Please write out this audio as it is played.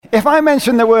If I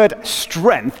mention the word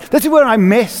strength, this is where I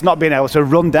miss not being able to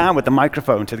run down with the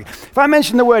microphone. If I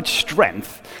mention the word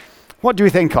strength, what do we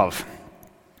think of?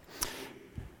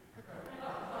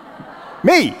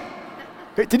 Me?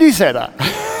 Did you say that?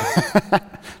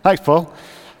 Thanks, Paul.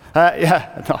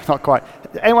 Yeah, not quite.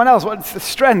 Anyone else? What's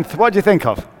strength? What do you think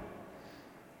of?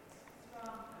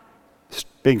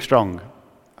 Being strong.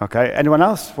 Okay. Anyone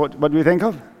else? What do we think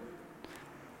of?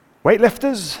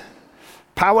 Weightlifters?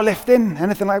 Powerlifting?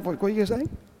 Anything like what are you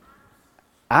saying?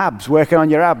 Abs. Working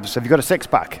on your abs. Have you got a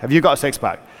six-pack? Have you got a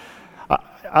six-pack?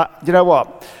 You know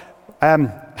what?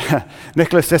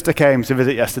 Nicola's sister came to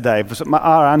visit yesterday.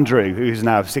 Our Andrew, who's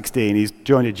now 16, he's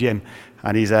joined a gym,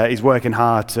 and he's working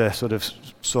hard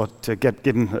to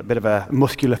give him a bit of a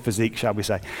muscular physique, shall we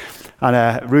say.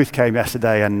 And Ruth came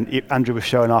yesterday, and Andrew was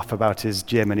showing off about his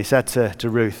gym, and he said to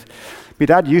Ruth, "My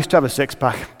dad used to have a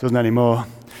six-pack, doesn't anymore."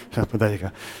 But there you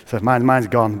go. So mine's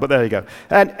gone, but there you go.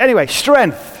 And anyway,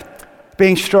 strength,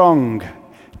 being strong.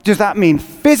 Does that mean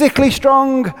physically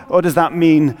strong, or does that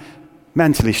mean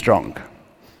mentally strong?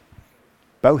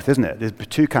 Both, isn't it? There's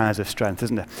two kinds of strength,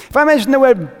 isn't there? If I mention the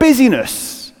word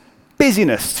busyness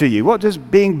to you, what does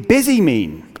being busy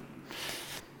mean?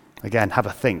 Again, have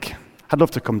a think. I'd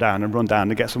love to come down and run down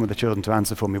and get some of the children to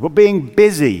answer for me. But being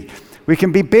busy, we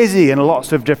can be busy in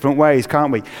lots of different ways,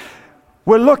 can't we?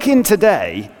 We're looking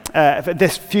today, for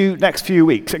this next few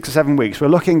weeks, 6 or 7 weeks, we're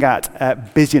looking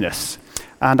at busyness.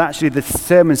 And actually the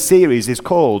sermon series is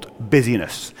called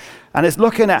Busyness. And it's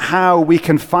looking at how we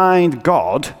can find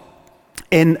God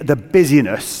in the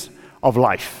busyness of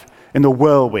life, in the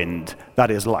whirlwind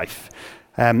that is life.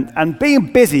 And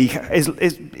being busy,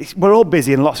 we're all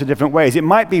busy in lots of different ways. It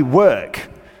might be work,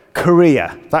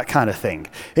 career, that kind of thing.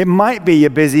 It might be you're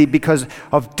busy because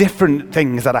of different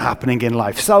things that are happening in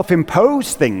life,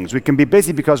 self-imposed things. We can be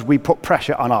busy because we put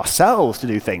pressure on ourselves to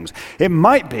do things. It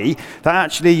might be that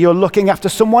actually you're looking after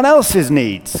someone else's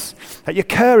needs, that you're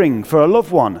caring for a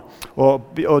loved one, or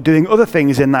doing other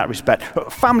things in that respect.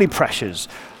 Family pressures,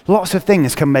 lots of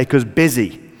things can make us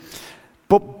busy.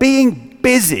 But being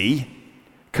busy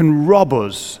can rob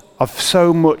us of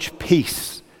so much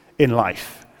peace in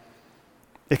life.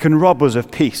 It can rob us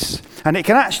of peace. And it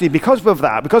can actually, because of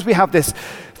that, because we have this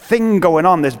thing going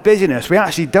on, this busyness, we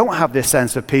actually don't have this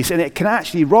sense of peace, and it can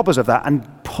actually rob us of that and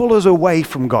pull us away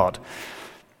from God.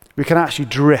 We can actually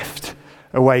drift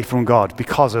away from God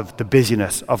because of the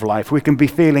busyness of life. We can be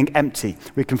feeling empty,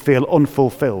 we can feel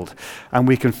unfulfilled, and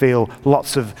we can feel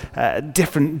lots of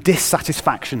different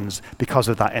dissatisfactions because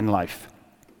of that in life.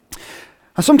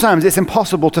 And sometimes it's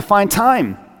impossible to find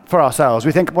time for ourselves.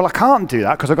 We think, well, I can't do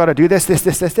that because I've got to do this.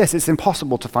 It's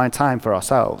impossible to find time for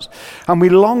ourselves. And we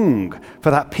long for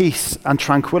that peace and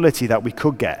tranquility that we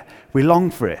could get. We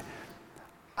long for it.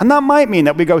 And that might mean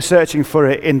that we go searching for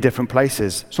it in different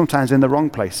places, sometimes in the wrong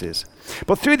places.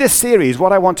 But through this series,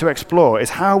 what I want to explore is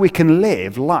how we can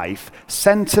live life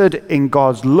centered in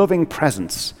God's loving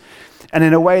presence, and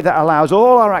in a way that allows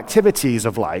all our activities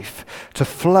of life to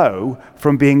flow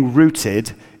from being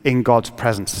rooted in God's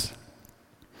presence.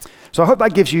 So I hope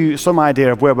that gives you some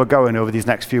idea of where we're going over these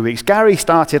next few weeks. Gary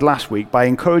started last week by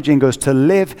encouraging us to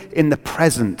live in the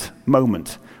present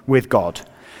moment with God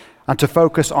and to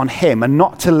focus on Him and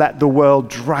not to let the world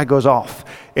drag us off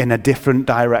in a different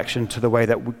direction to the way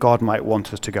that God might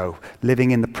want us to go,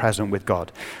 living in the present with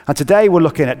God. And today we're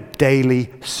looking at daily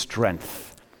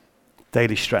strength.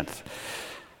 Daily strength.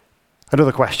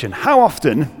 Another question. How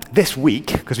often this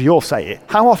week, because we all say it,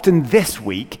 how often this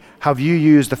week have you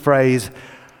used the phrase,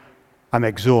 "I'm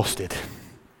exhausted,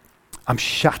 I'm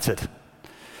shattered,"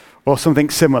 or something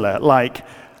similar, like,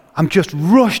 "I'm just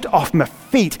rushed off my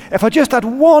feet. If I just had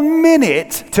 1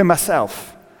 minute to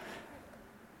myself."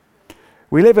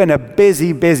 We live in a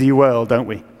busy, busy world, don't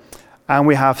we? And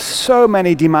we have so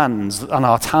many demands on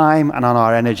our time and on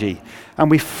our energy. And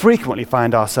we frequently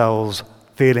find ourselves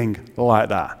feeling like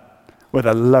that, with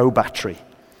a low battery.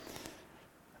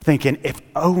 Thinking, if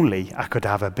only I could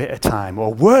have a bit of time,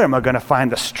 or where am I going to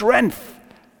find the strength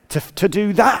to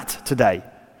do that today?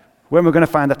 Where am I going to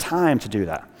find the time to do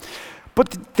that?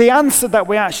 But the answer that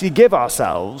we actually give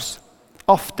ourselves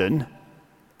often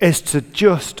is to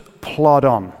just plod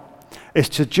on, is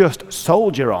to just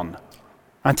soldier on,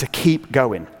 and to keep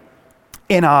going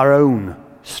in our own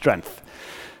strength.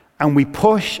 And we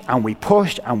push and we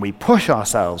push and we push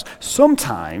ourselves,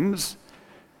 sometimes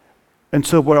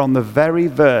until we're on the very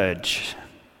verge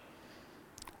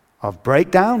of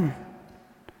breakdown,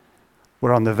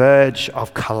 we're on the verge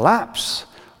of collapse,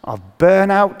 of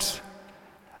burnout,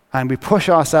 and we push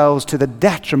ourselves to the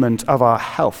detriment of our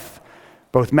health,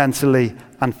 both mentally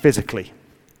and physically.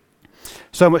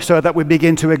 So much so that we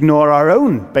begin to ignore our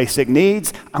own basic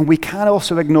needs, and we can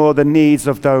also ignore the needs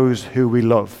of those who we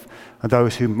love and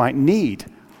those who might need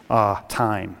our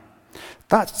time.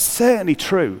 That's certainly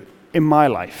true in my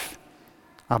life.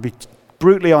 I'll be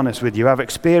brutally honest with you. I've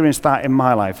experienced that in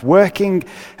my life. Working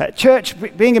at church,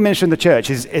 being a minister in the church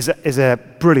is a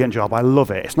brilliant job. I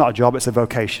love it. It's not a job, it's a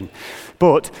vocation.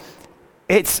 But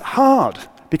it's hard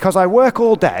because I work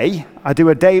all day. I do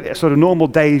a sort of normal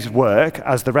day's work,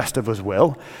 as the rest of us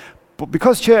will. But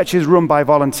because church is run by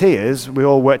volunteers, we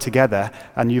all work together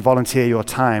and you volunteer your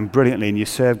time brilliantly and you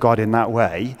serve God in that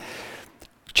way.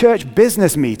 Church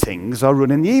business meetings are run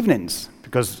in the evenings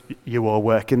because you all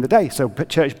work in the day. So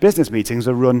church business meetings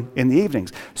are run in the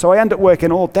evenings. So I end up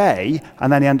working all day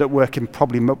and then I end up working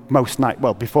probably most night,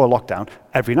 well, before lockdown,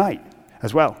 every night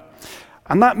as well.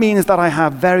 And that means that I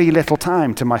have very little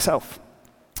time to myself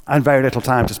and very little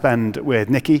time to spend with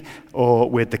Nikki or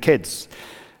with the kids.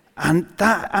 And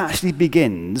that actually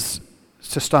begins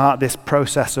to start this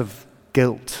process of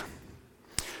guilt,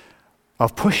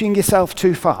 of pushing yourself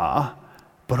too far,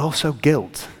 but also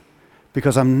guilt,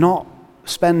 because I'm not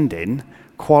spending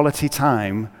quality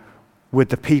time with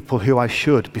the people who I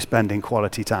should be spending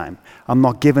quality time. I'm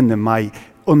not giving them my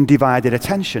undivided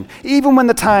attention. Even when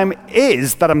the time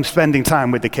is that I'm spending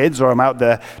time with the kids or I'm out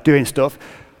there doing stuff,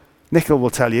 Nicola will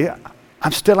tell you,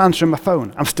 I'm still answering my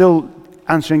phone. I'm still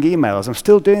answering emails. I'm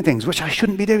still doing things which I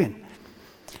shouldn't be doing.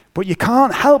 But you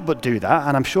can't help but do that,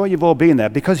 and I'm sure you've all been there,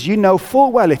 because you know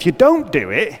full well if you don't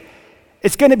do it,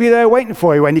 it's going to be there waiting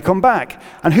for you when you come back.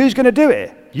 And who's going to do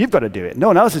it? You've got to do it. No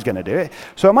one else is going to do it.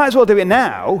 So I might as well do it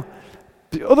now.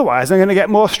 Otherwise, I'm going to get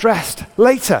more stressed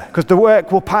later because the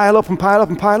work will pile up and pile up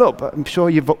and pile up. I'm sure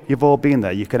you've all been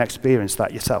there. You can experience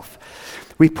that yourself.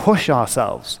 We push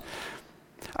ourselves.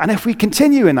 And if we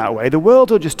continue in that way, the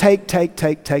world will just take.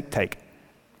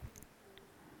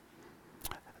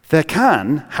 There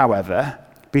can, however,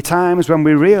 be times when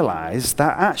we realize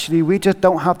that actually we just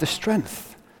don't have the strength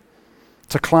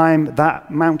to climb that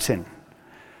mountain,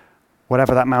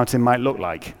 whatever that mountain might look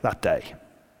like that day.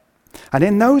 And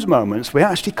in those moments, we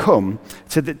actually come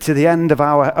to the end of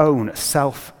our own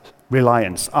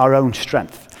self-reliance, our own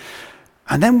strength.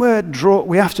 And then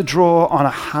we have to draw on a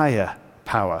higher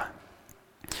power.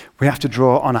 We have to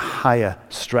draw on a higher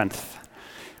strength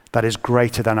that is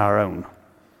greater than our own.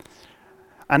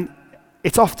 And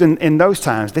it's often in those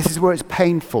times, this is where it's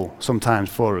painful sometimes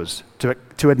for us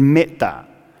to admit that.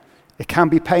 It can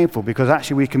be painful because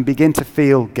actually we can begin to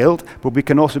feel guilt, but we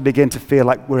can also begin to feel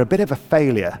like we're a bit of a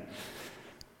failure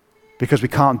because we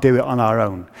can't do it on our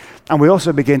own. And we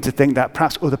also begin to think that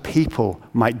perhaps other people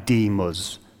might deem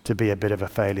us to be a bit of a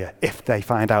failure if they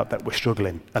find out that we're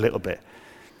struggling a little bit.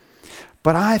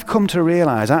 But I've come to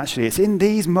realize actually it's in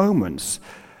these moments,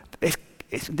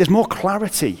 there's more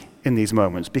clarity in these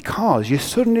moments because you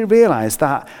suddenly realize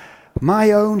that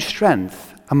my own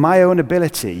strength and my own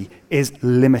ability is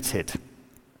limited.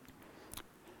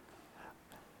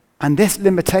 And this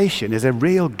limitation is a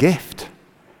real gift.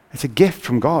 It's a gift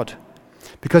from God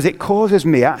because it causes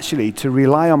me actually to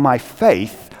rely on my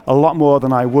faith a lot more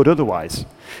than I would otherwise.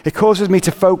 It causes me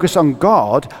to focus on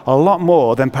God a lot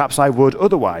more than perhaps I would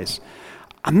otherwise.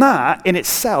 And that in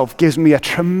itself gives me a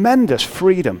tremendous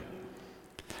freedom.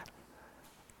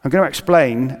 I'm going to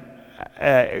explain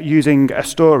using a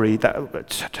story that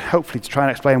hopefully to try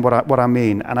and explain what I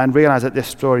mean. And I realize that this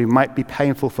story might be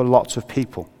painful for lots of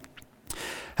people.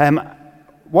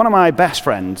 One of my best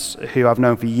friends, who I've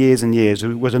known for years and years,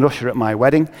 who was an usher at my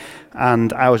wedding,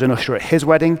 and I was an usher at his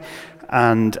wedding,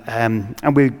 and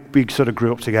we sort of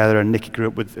grew up together, and Nikki grew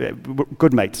up with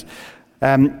good mates.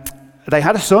 They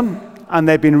had a son, and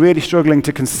they'd been really struggling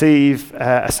to conceive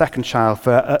a second child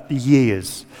for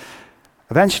years.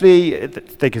 Eventually,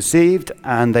 they conceived,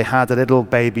 and they had a little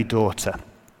baby daughter.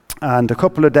 And a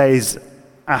couple of days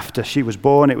after she was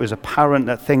born, it was apparent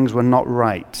that things were not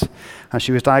right. And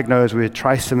she was diagnosed with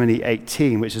trisomy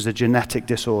 18, which is a genetic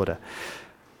disorder.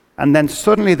 And then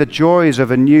suddenly the joys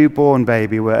of a newborn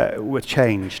baby were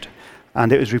changed,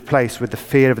 and it was replaced with the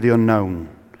fear of the unknown.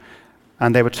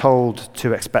 And they were told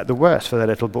to expect the worst for their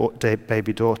little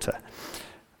baby daughter.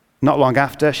 Not long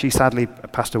after, she sadly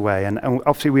passed away, and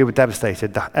obviously we were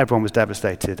devastated. Everyone was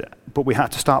devastated, but we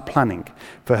had to start planning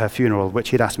for her funeral, which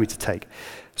he'd asked me to take.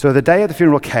 So the day of the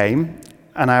funeral came,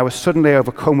 and I was suddenly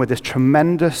overcome with this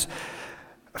tremendous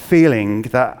feeling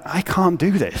that I can't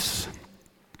do this.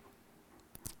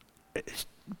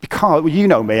 Because, well, you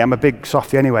know me, I'm a big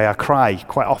softie anyway. I cry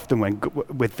quite often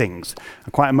with things.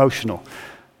 I'm quite emotional.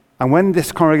 And when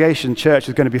this congregation church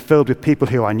was going to be filled with people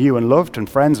who I knew and loved, and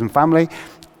friends and family,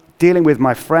 dealing with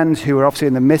my friends who were obviously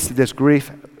in the midst of this grief,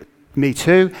 Me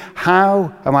too.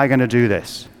 How am I going to do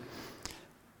this?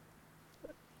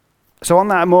 So on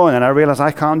that morning, I realized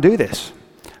I can't do this.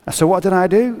 And so what did I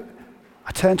do?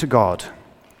 I turned to God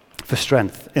for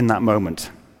strength in that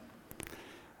moment.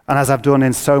 And as I've done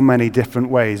in so many different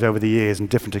ways over the years and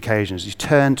different occasions, you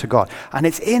turn to God. And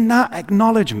it's in that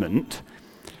acknowledgement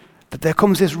that there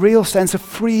comes this real sense of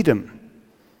freedom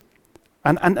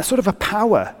and a sort of a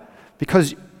power,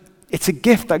 because it's a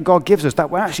gift that God gives us, that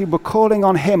we're calling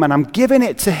on him, and I'm giving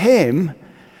it to him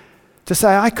to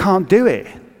say, I can't do it.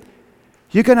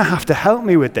 You're going to have to help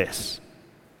me with this.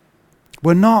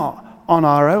 We're not on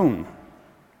our own.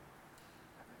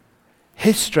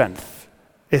 His strength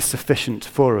is sufficient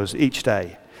for us each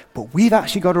day, but we've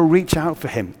actually got to reach out for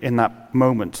him in that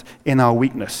moment, in our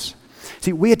weakness.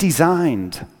 See, we're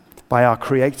designed by our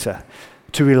Creator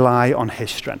to rely on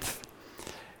his strength.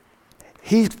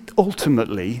 He's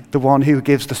ultimately the one who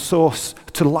gives the source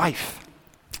to life,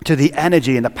 to the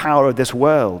energy and the power of this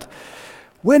world.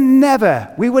 We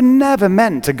were never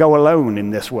meant to go alone in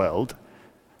this world,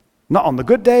 not on the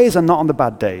good days and not on the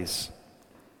bad days.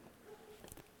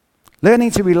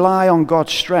 Learning to rely on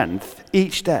God's strength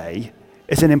each day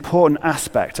is an important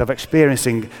aspect of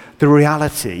experiencing the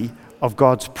reality of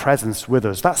God's presence with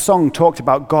us. That song talked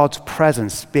about God's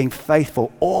presence being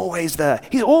faithful, always there.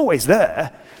 He's always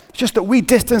there. It's just that we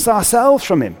distance ourselves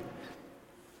from him.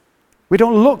 We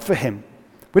don't look for him.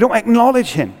 We don't acknowledge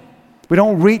him. We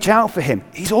don't reach out for him.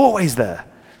 He's always there.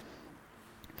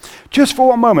 Just for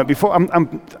one moment, before I'm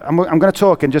going to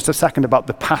talk in just a second about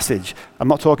the passage. I'm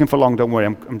not talking for long, don't worry,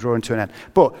 I'm drawing to an end.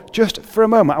 But just for a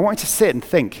moment, I want you to sit and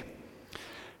think.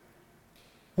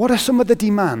 What are some of the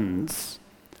demands?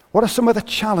 What are some of the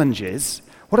challenges?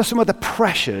 What are some of the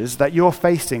pressures that you're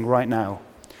facing right now?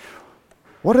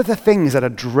 What are the things that are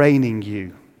draining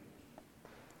you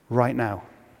right now?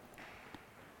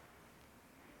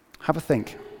 Have a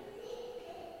think.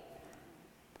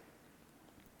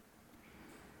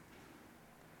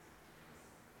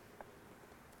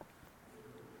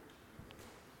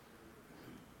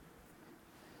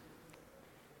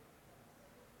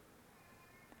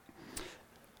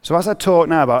 So as I talk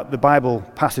now about the Bible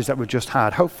passage that we've just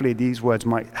had, hopefully these words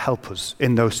might help us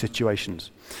in those situations.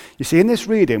 You see, in this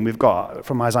reading we've got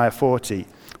from Isaiah 40,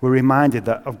 we're reminded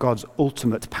of God's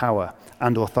ultimate power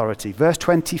and authority. Verse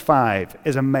 25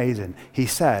 is amazing.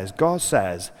 God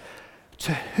says,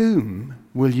 "To whom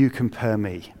will you compare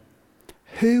me?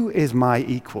 Who is my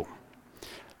equal?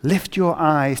 Lift your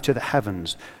eyes to the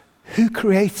heavens. Who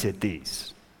created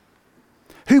these?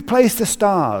 Who placed the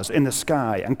stars in the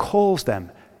sky and calls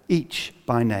them each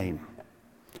by name,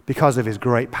 because of his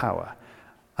great power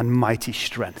and mighty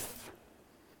strength?"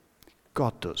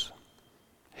 God does.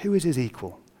 Who is his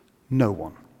equal? No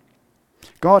one.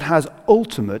 God has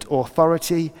ultimate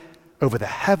authority over the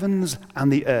heavens and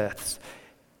the earths.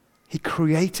 He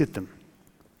created them.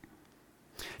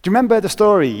 Do you remember the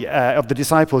story of the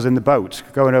disciples in the boat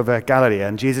going over Galilee,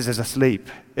 and Jesus is asleep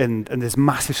and this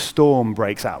massive storm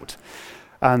breaks out?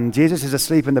 And Jesus is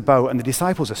asleep in the boat, and the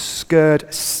disciples are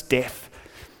scared stiff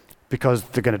because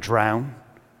they're going to drown.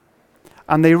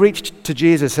 And they reach to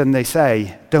Jesus and they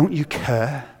say, "Don't you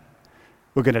care?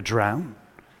 We're going to drown.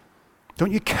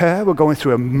 Don't you care? We're going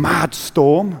through a mad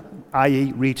storm,"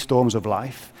 i.e., read storms of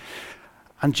life.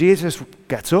 And Jesus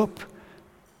gets up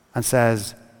and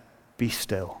says, "Be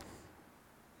still."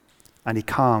 And he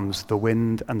calms the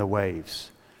wind and the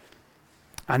waves.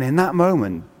 And in that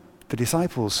moment, the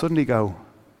disciples suddenly go,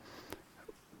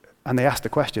 and they ask the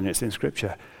question, it's in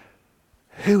Scripture,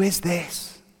 "Who is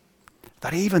this,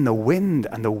 that even the wind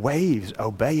and the waves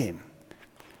obey him?"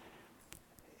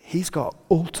 He's got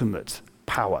ultimate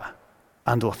power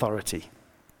and authority.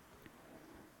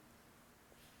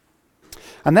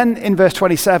 And then in verse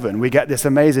 27, we get this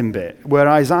amazing bit where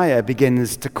Isaiah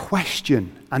begins to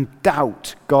question and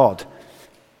doubt God.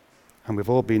 And we've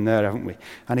all been there, haven't we?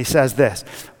 And he says this,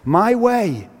 "My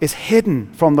way is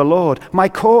hidden from the Lord. My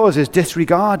cause is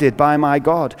disregarded by my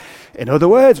God." In other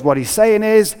words, what he's saying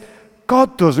is,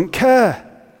 God doesn't care.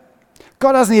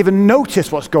 God hasn't even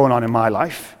noticed what's going on in my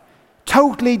life.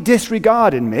 Totally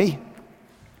disregarding me.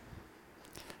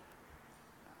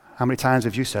 How many times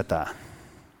have you said that?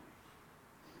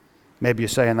 Maybe you're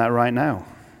saying that right now.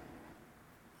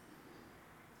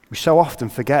 We so often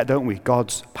forget, don't we,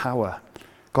 God's power,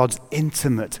 God's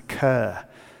intimate care,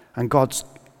 and God's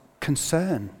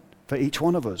concern for each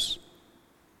one of us.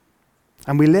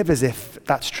 And we live as if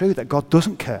that's true, that God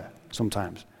doesn't care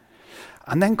sometimes.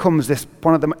 And then comes it's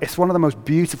one of the most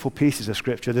beautiful pieces of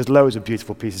Scripture. There's loads of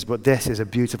beautiful pieces, but this is a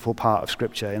beautiful part of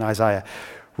Scripture in Isaiah,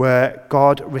 where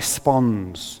God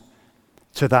responds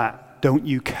to that "don't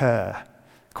you care"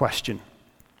 question.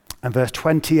 And verse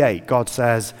 28, God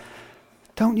says,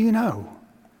 don't you know?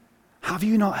 Have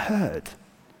you not heard?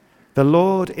 The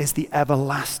Lord is the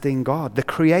everlasting God, the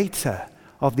creator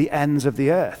of the ends of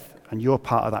the earth, and you're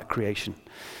part of that creation.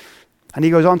 And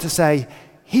he goes on to say,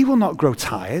 he will not grow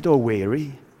tired or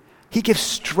weary. He gives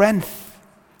strength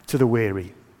to the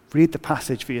weary. Read the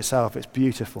passage for yourself, it's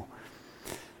beautiful.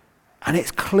 And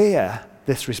it's clear,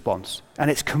 this response, and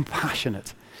it's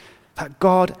compassionate, that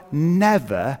God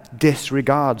never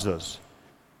disregards us.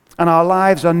 And our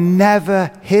lives are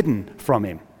never hidden from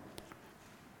him.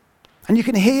 And you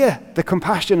can hear the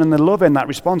compassion and the love in that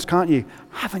response, can't you?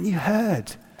 Haven't you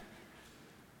heard?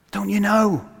 Don't you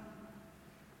know?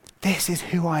 This is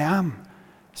who I am,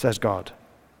 says God.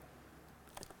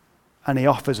 And he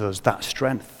offers us that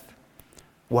strength.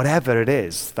 Whatever it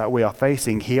is that we are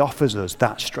facing, he offers us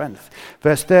that strength.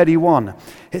 Verse 31,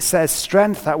 it says,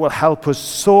 strength that will help us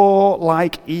soar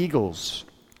like eagles.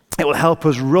 It will help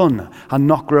us run and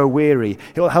not grow weary.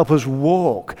 It will help us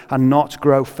walk and not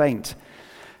grow faint.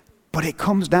 But it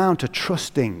comes down to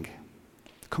trusting.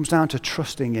 It comes down to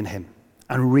trusting in him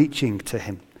and reaching to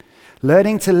him.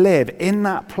 Learning to live in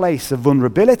that place of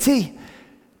vulnerability,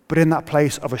 but in that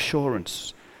place of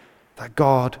assurance that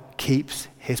God keeps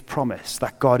his promise,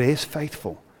 that God is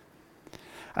faithful.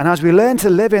 And as we learn to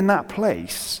live in that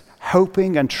place,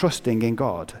 hoping and trusting in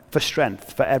God for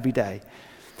strength for every day,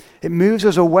 it moves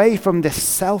us away from this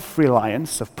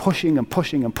self-reliance of pushing and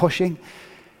pushing and pushing,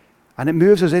 and it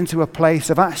moves us into a place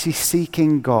of actually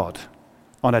seeking God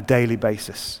on a daily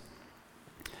basis.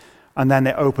 And then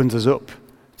it opens us up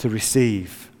to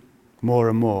receive more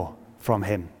and more from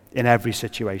him in every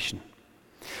situation.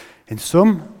 In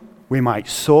some, we might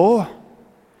soar.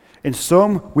 In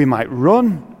some, we might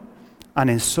run. And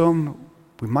in some,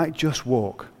 we might just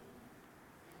walk.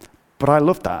 But I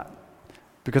love that,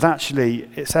 because actually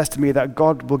it says to me that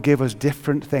God will give us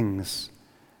different things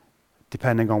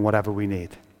depending on whatever we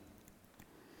need.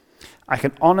 I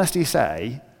can honestly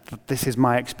say that this is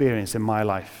my experience in my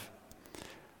life.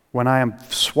 When I am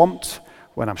swamped,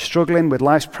 when I'm struggling with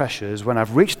life's pressures, when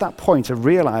I've reached that point of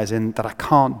realizing that I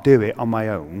can't do it on my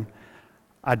own,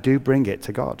 I do bring it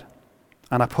to God.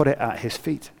 And I put it at his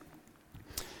feet.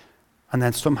 And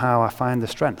then somehow I find the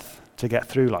strength to get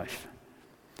through life.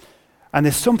 And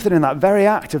there's something in that very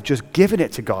act of just giving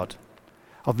it to God,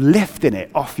 of lifting it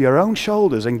off your own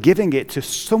shoulders and giving it to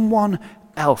someone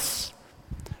else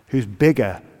who's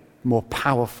bigger, more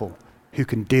powerful, who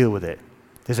can deal with it.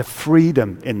 There's a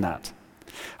freedom in that.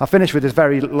 I'll finish with this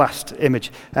very last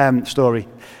story.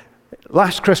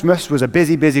 Last Christmas was a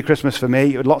busy, busy Christmas for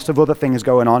me. Lots of other things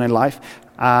going on in life,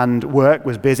 and work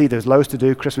was busy. There's loads to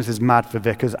do. Christmas is mad for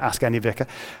vicars, ask any vicar.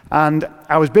 And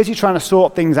I was busy trying to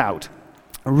sort things out.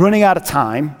 Running out of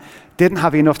time, didn't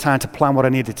have enough time to plan what I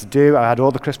needed to do. I had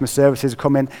all the Christmas services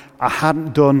come in. I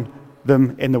hadn't done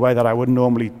them in the way that I would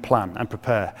normally plan and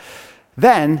prepare.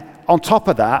 Then, on top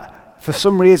of that, for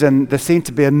some reason, there seemed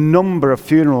to be a number of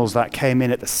funerals that came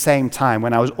in at the same time.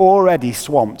 When I was already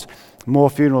swamped,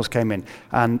 more funerals came in.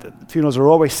 And funerals are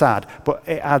always sad, but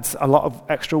it adds a lot of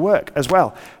extra work as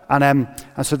well. And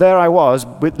so there I was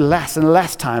with less and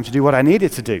less time to do what I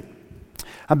needed to do.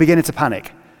 I'm beginning to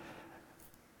panic.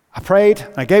 I prayed,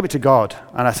 I gave it to God,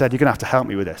 and I said, you're going to have to help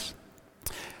me with this.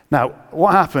 Now,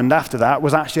 what happened after that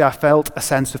was actually I felt a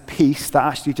sense of peace that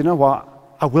actually, do you know what?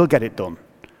 I will get it done.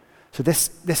 So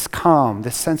this calm,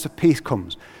 this sense of peace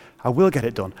comes. I will get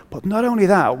it done. But not only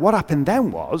that, what happened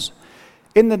then was,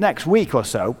 in the next week or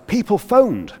so, people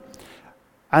phoned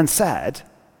and said,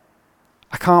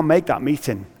 I can't make that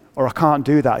meeting, or I can't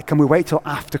do that. Can we wait till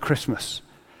after Christmas?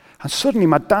 And suddenly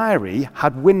my diary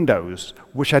had windows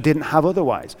which I didn't have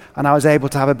otherwise. And I was able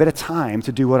to have a bit of time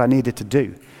to do what I needed to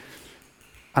do.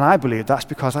 And I believe that's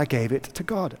because I gave it to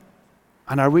God.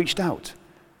 And I reached out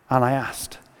and I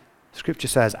asked. Scripture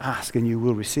says, ask and you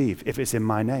will receive if it's in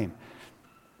my name.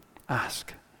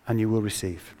 Ask and you will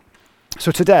receive.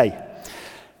 So today,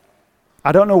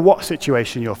 I don't know what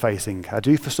situation you're facing. I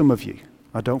do for some of you.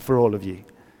 I don't for all of you.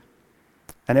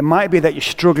 And it might be that you're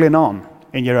struggling on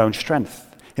in your own strength.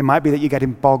 It might be that you're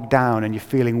getting bogged down and you're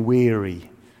feeling weary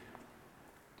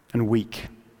and weak.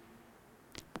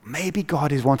 Maybe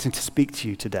God is wanting to speak to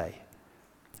you today.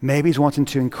 Maybe he's wanting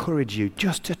to encourage you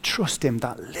just to trust him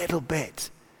that little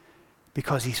bit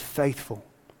because he's faithful.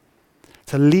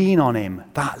 To lean on him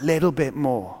that little bit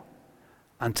more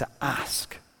and to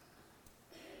ask.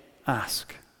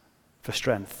 Ask for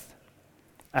strength.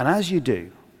 And as you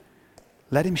do,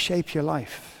 let him shape your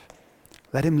life.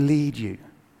 Let him lead you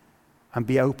and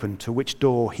be open to which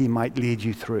door he might lead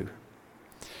you through.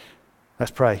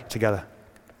 Let's pray together.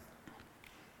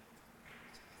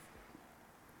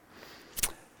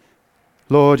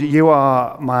 Lord, you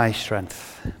are my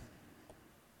strength.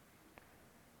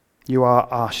 You are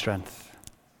our strength.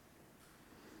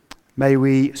 May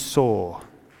we soar.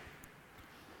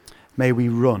 May we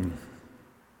run.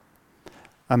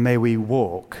 And may we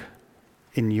walk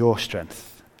in your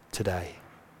strength today.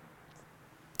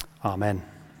 Amen.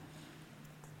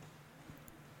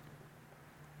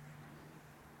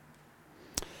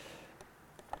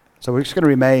 So we're just going to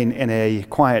remain in a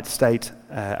quiet state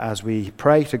as we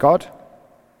pray to God.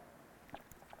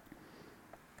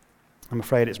 I'm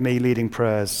afraid it's me leading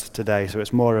prayers today, so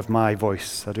it's more of my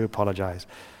voice. I do apologize.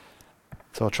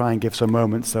 So I'll try and give some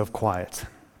moments of quiet.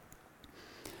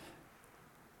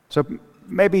 So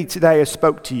maybe today has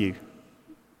spoke to you.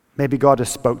 Maybe God has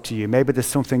spoke to you. Maybe there's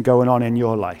something going on in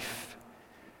your life.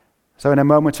 So in a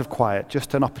moment of quiet,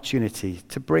 just an opportunity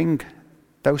to bring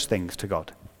those things to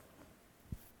God.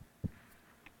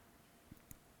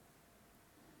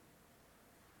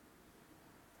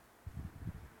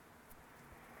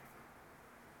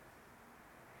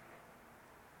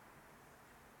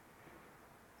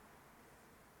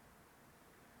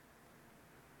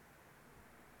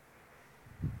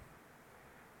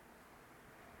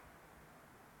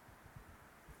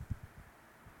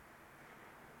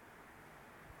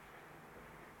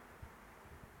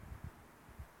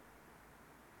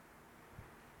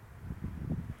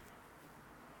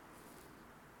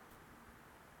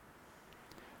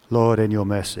 Lord, in your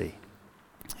mercy,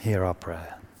 hear our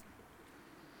prayer.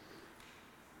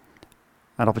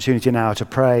 An opportunity now to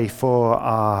pray for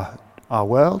our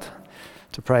world,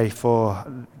 to pray for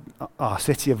our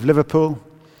city of Liverpool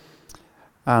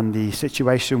and the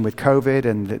situation with COVID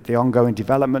and the ongoing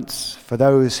developments, for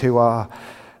those who are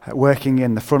working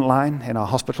in the front line in our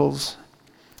hospitals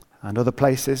and other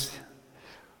places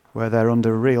where they're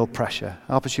under real pressure.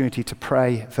 An opportunity to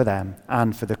pray for them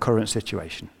and for the current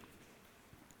situation.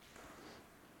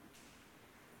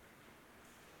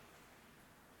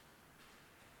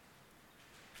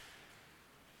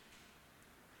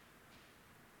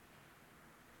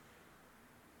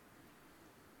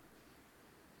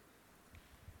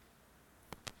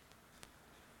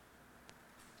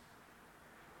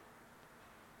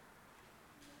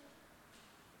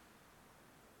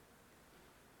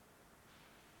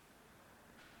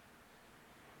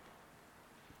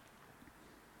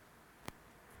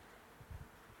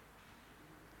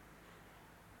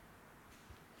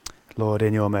 Lord,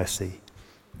 in your mercy,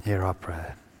 hear our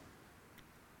prayer.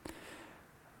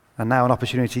 And now an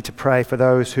opportunity to pray for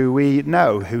those who we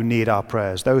know who need our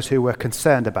prayers, those who we're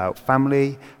concerned about,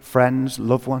 family, friends,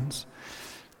 loved ones,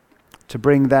 to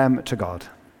bring them to God.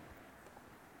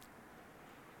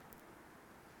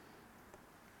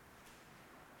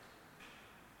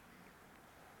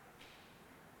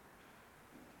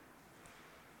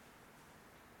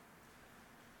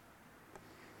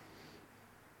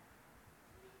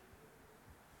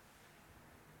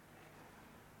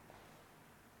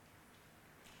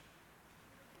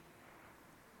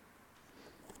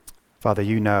 Father,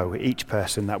 you know each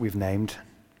person that we've named,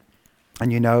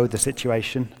 and you know the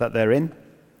situation that they're in.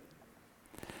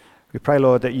 We pray,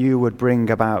 Lord, that you would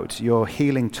bring about your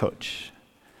healing touch.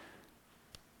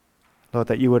 Lord,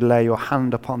 that you would lay your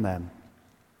hand upon them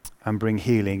and bring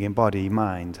healing in body,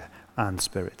 mind, and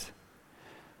spirit.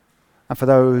 And for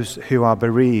those who are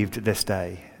bereaved this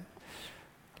day,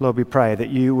 Lord, we pray that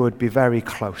you would be very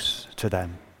close to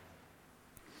them.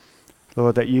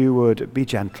 Lord, that you would be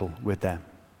gentle with them.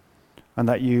 And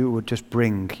that you would just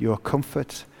bring your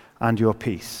comfort and your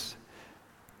peace.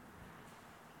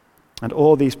 And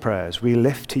all these prayers we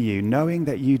lift to you, knowing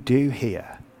that you do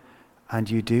hear and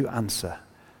you do answer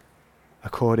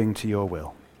according to your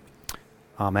will.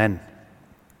 Amen.